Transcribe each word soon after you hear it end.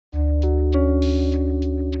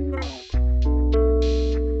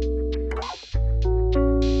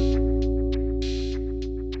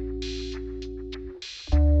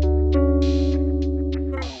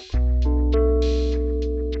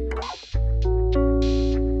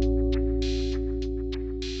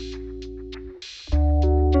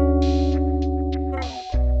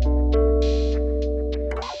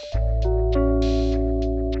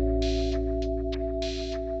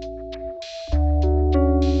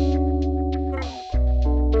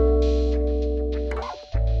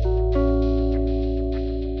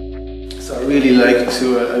really like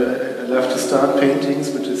to, I love to start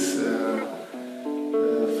paintings, which is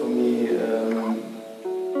for me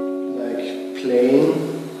like playing.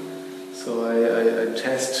 So I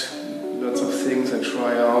test lots of things, I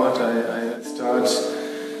try out, I start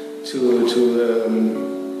to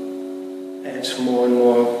add more and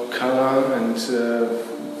more color, and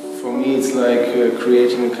for me it's like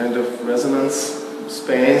creating a kind of resonance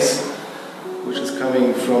space which is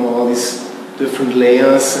coming from all these different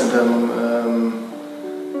layers, and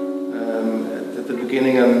at the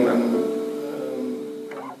beginning I'm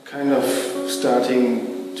kind of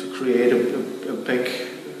starting to create a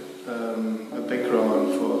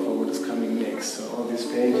background for what is coming next. So all these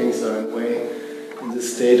paintings are in a way in the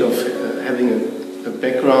state of having a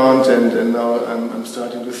background, and now I'm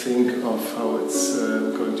starting to think of how it's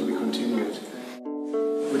going to be continued,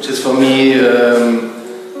 which is for me a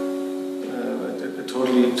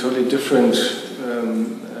totally different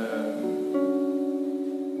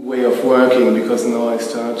way of working, because now I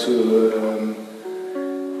start to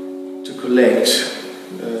collect,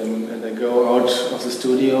 and I go out of the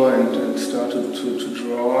studio and start to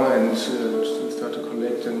draw and start to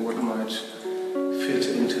collect, and what might fit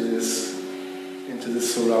into this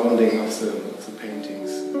surrounding of the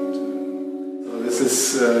paintings. And, so this is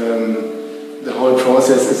the whole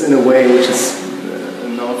process is in a way which is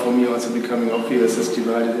now for me also becoming obvious. It's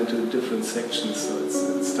divided into different sections. So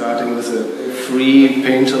it's starting with a free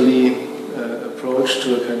painterly approach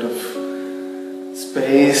to a kind of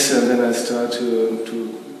space, and then I start to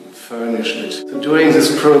furnish it. So during this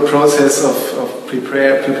process of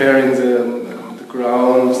preparing the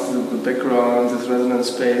ground, the background, this resonance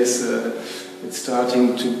space, it's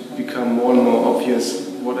starting to become more and more obvious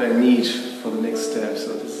what I need for the next step.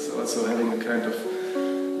 So this is also having a kind of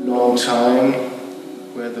long time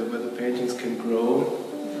where the paintings can grow,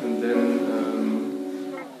 and then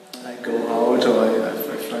I go out, or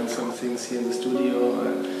I find some things here in the studio,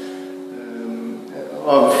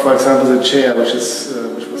 or for example the chair, which was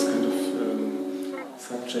kind of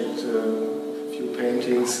subject of a few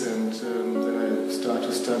paintings, and then I start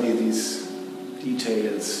to study these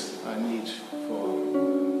details I need for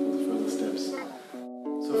the further steps.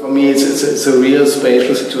 So for me it's a real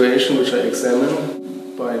spatial situation which I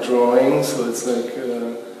examine by drawing, so it's like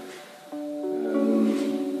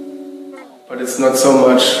but it's not so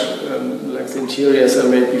much like the interiors I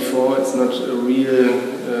made before. It's not a real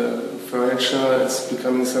furniture. It's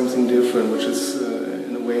becoming something different, which is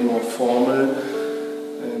in a way more formal,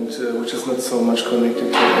 and which is not so much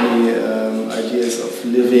connected to any ideas of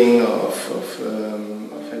living, or of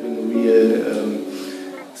having real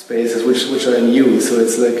spaces which are in use. So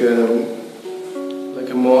it's like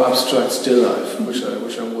a more abstract still life,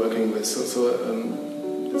 which I'm working with. So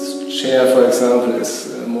this chair, for example, is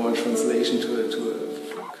more a translation to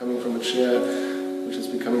coming from a chair, which is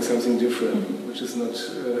becoming something different, which is not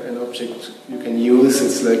an object you can use.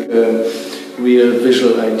 It's like a real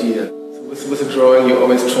visual idea. So with a drawing, you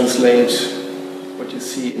always translate what you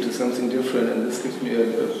see into something different, and this gives me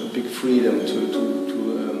a big freedom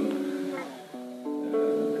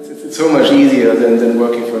it's so much easier than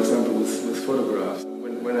working, for example, with photographs.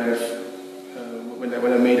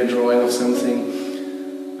 When I made a drawing of something,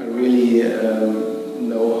 I really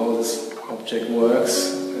know how this object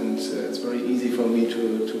works, and it's very easy for me to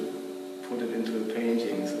put it into a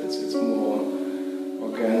painting. So it's more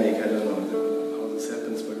organic. I don't know how this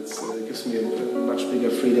happens, but it gives me a much bigger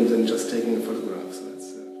freedom than just taking a photograph. So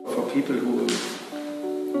it's for people who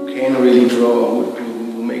can really draw, or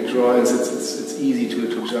who make drawings, it's easy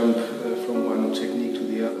to jump from one technique to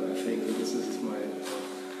the other. I think because this is my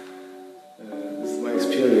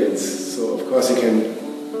experience. So of course you can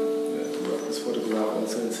work with photograph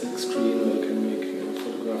also in silk screen, or you can make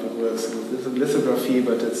photographic works with lithography,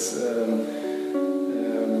 but it's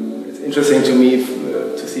interesting to me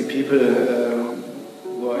to see people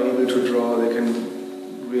who are able to draw. They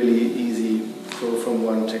can really easy go from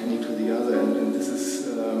one technique to the other, and this is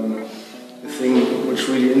the thing which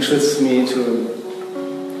really interests me to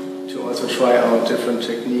also try out different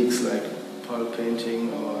techniques like pulp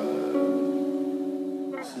painting or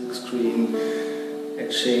silk screen,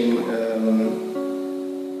 etching,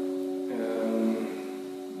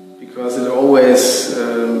 because it always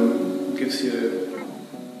gives you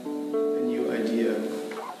a new idea,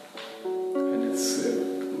 and it's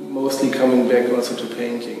mostly coming back also to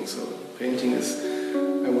painting. So painting is,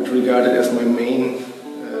 I would regard it as my main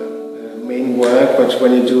work, but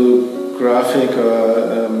when you do graphic or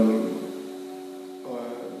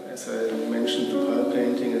as I mentioned, the pulp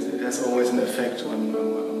painting, it has always an effect on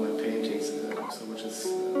my paintings, so which is,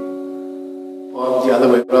 or the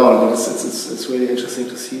other way around. But it's really interesting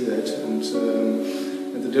to see that, and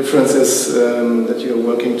the difference is that you're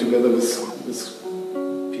working together with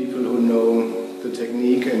people who know the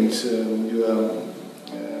technique, and you are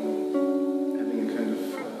having a kind of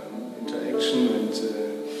interaction, and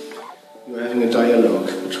you're having a dialogue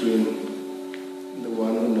between the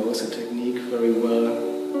one who knows the technique very well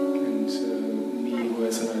and me, who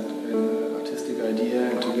has an artistic idea,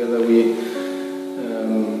 and together we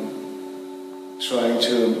trying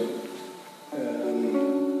to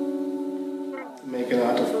make an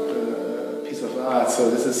piece of art. So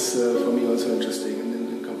this is for me also interesting, and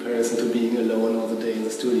in comparison to being alone all the day in the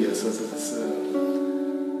studio. So this is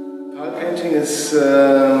pulp painting is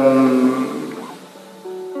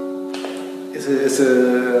a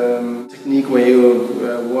technique where you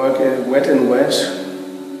work wet and wet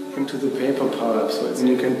into the paper pulp. So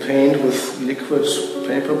you can paint with liquid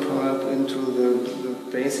paper pulp into the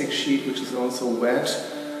basic sheet, which is also wet,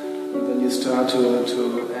 and then you start to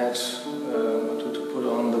add, to put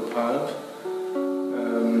on the pulp.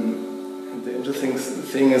 And the interesting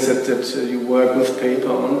thing is that you work with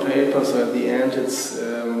paper on paper, so at the end it's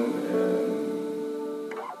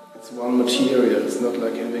one material. It's not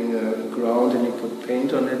like having a ground and you put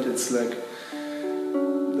paint on it. It's like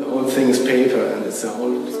the whole thing is paper, and it's a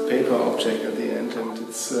whole paper object at the end. And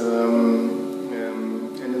it's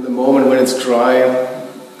and in the moment when it's dry,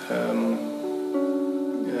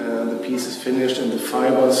 the piece is finished and the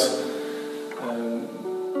fibers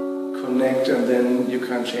connect, and then you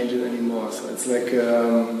can't change it anymore. So it's like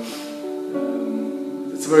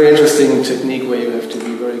it's a very interesting technique where you have to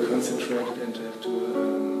be very concentrated and to have to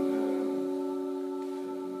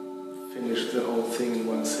finish the whole thing in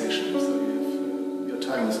one session. So you have, your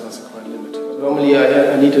time is also quite limited. Normally I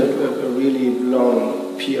need a really long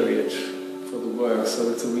period for the work, so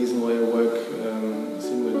that's the reason why I work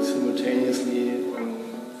simultaneously on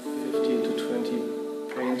 15 to 20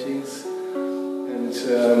 paintings, and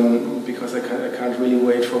because I can't really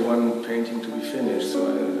wait for one painting to be finished, so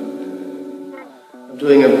I'm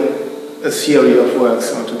doing a series of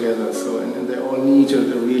works altogether. So and they all need a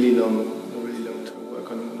really long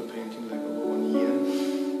work on a painting, like over 1 year,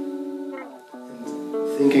 and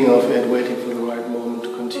thinking of it, waiting for the right moment to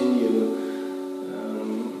continue.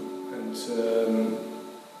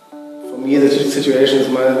 For me, the situation is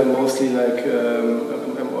mostly like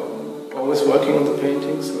I'm always working on the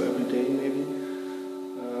painting, so every day maybe.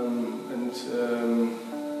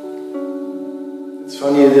 It's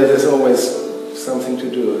funny that there's always something to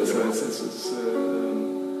do. So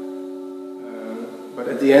but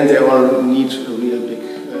at the end, they all need a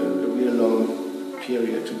real long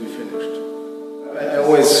period to be finished. I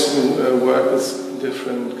always work with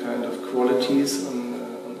different kind of qualities on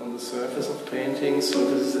the surface of painting. So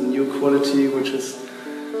this is a new quality, which is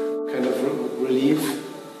kind of relief,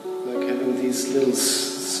 like having these little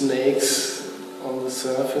snakes on the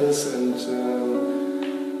surface, and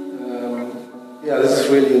yeah, this is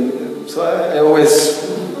really. So I always,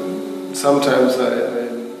 sometimes I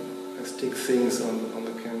stick things on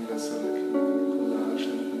the canvas, so like a collage,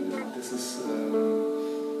 and this is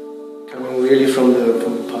coming really from the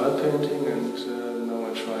pulp painting, and now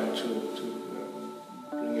I try to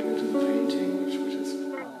bring it into the painting, which is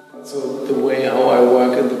also the way how I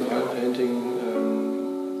work in the pulp painting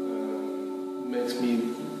makes me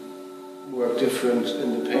work different in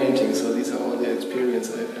the painting. So these are all the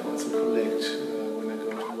experiences I also collect when I go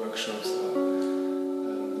to workshops.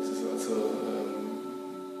 This is also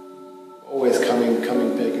always coming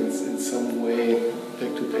back in some way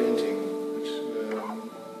back to painting, which is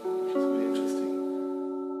really interesting.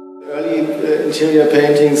 Early interior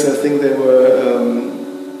paintings, I think they were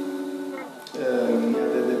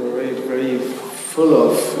very full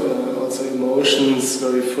of also emotions,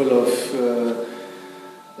 very full of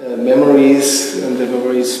memories, and they were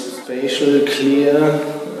very spatial, clear,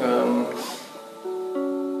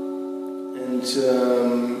 and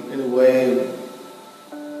in a way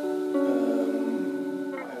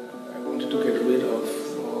I wanted to get rid of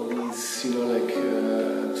all these, like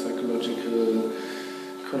psychological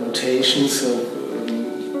connotations. So,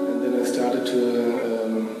 and then I started to.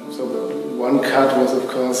 So one cut was, of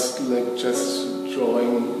course, like just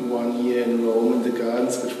drawing 1 year in Rome in the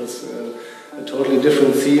gardens, which was a totally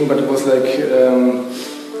different theme, but it was like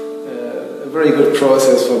a very good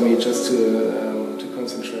process for me just to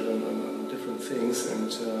concentrate on different things,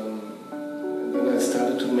 and then I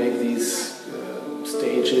started to make these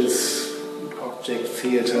stages, object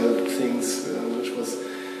theater things, which was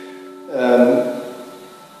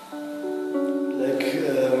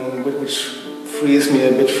which frees me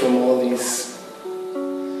a bit from all these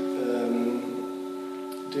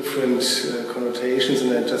different connotations annotations,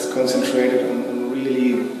 and I just concentrated on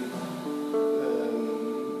really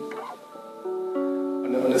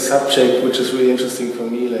on a subject which is really interesting for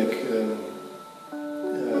me, like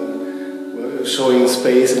showing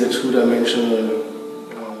space in a two-dimensional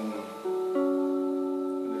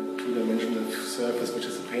surface, which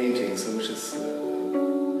is a painting, so which is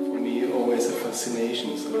for me always a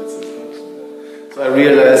fascination. So so I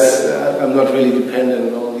realize I'm not really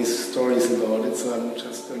dependent on all these stories about it. So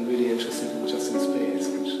I'm really interested in just in space,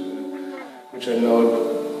 which I now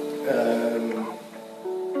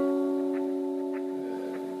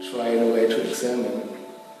try in a way to examine.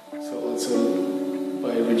 So also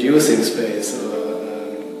by reducing space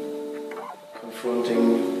or confronting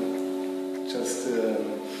just in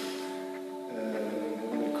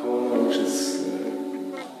a corner which is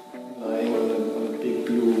lying on a big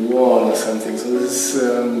blue wall or something. So this is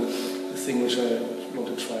the thing which I want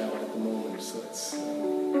to try out at the moment. So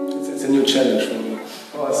it's a new challenge for me.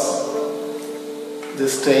 Of course,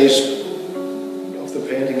 this stage of the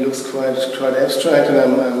painting looks quite abstract, and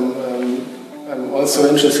I'm also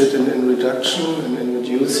interested in reduction and in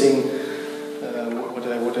reducing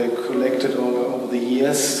what I collected over the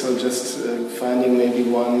years. So just finding maybe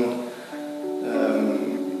one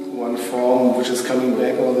form which is coming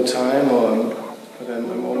back all the time, but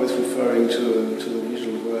I'm always referring to the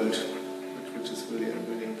visual world, which is really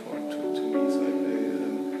important to me. So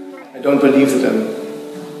I don't believe that I'm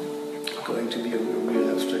going to be a real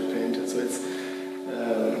abstract painter. So it's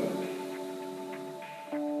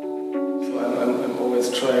I'm always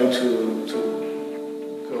trying to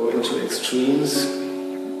go into extremes,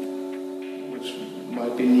 which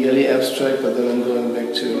might be nearly abstract, but then I'm going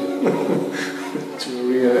back to to a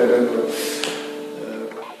real, I don't know,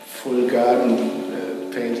 full garden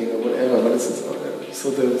painting or whatever. But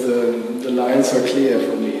so the lines are clear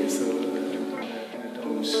for me. So I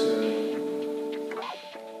don't